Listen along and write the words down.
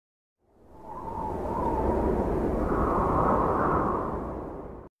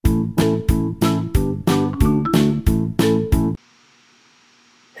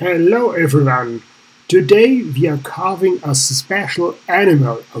Hello everyone! Today we are carving a special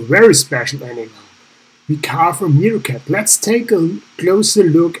animal, a very special animal. We carve a meerkat. Let's take a closer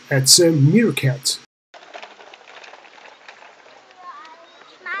look at the meerkat.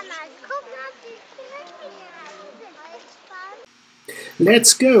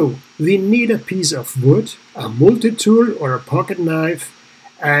 Let's go! We need a piece of wood, a multitool or a pocket knife,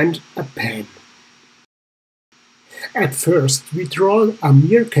 and a pen. At first, we draw a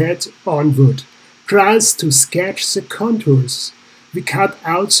meerkat on wood, tries to sketch the contours. We cut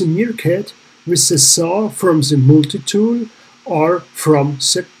out the meerkat with the saw from the multitool or from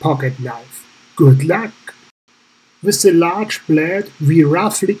the pocket knife. Good luck! With the large blade, we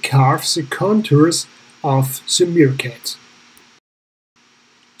roughly carve the contours of the meerkat.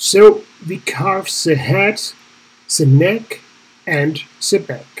 So we carve the head, the neck, and the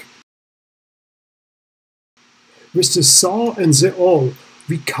back. With the saw and the awl,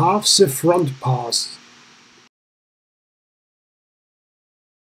 we carve the front parts.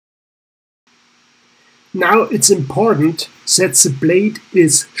 Now it's important that the blade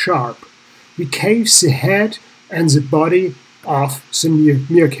is sharp. We carve the head and the body of the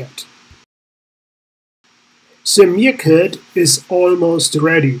meerkat. The meerkat is almost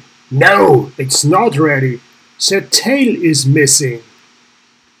ready. No, it's not ready. The tail is missing.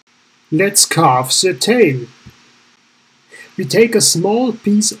 Let's carve the tail. We take a small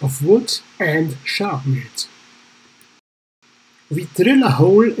piece of wood and sharpen it. We drill a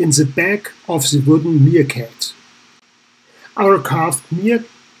hole in the back of the wooden meerkat. Our carved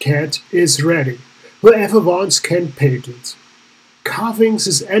meerkat is ready. Whoever wants can paint it. Carving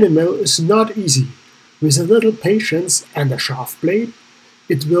this animal is not easy. With a little patience and a sharp blade,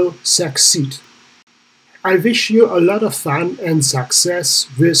 it will succeed. I wish you a lot of fun and success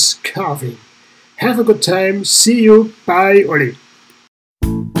with carving. Have a good time. See you. Bye, Ollie.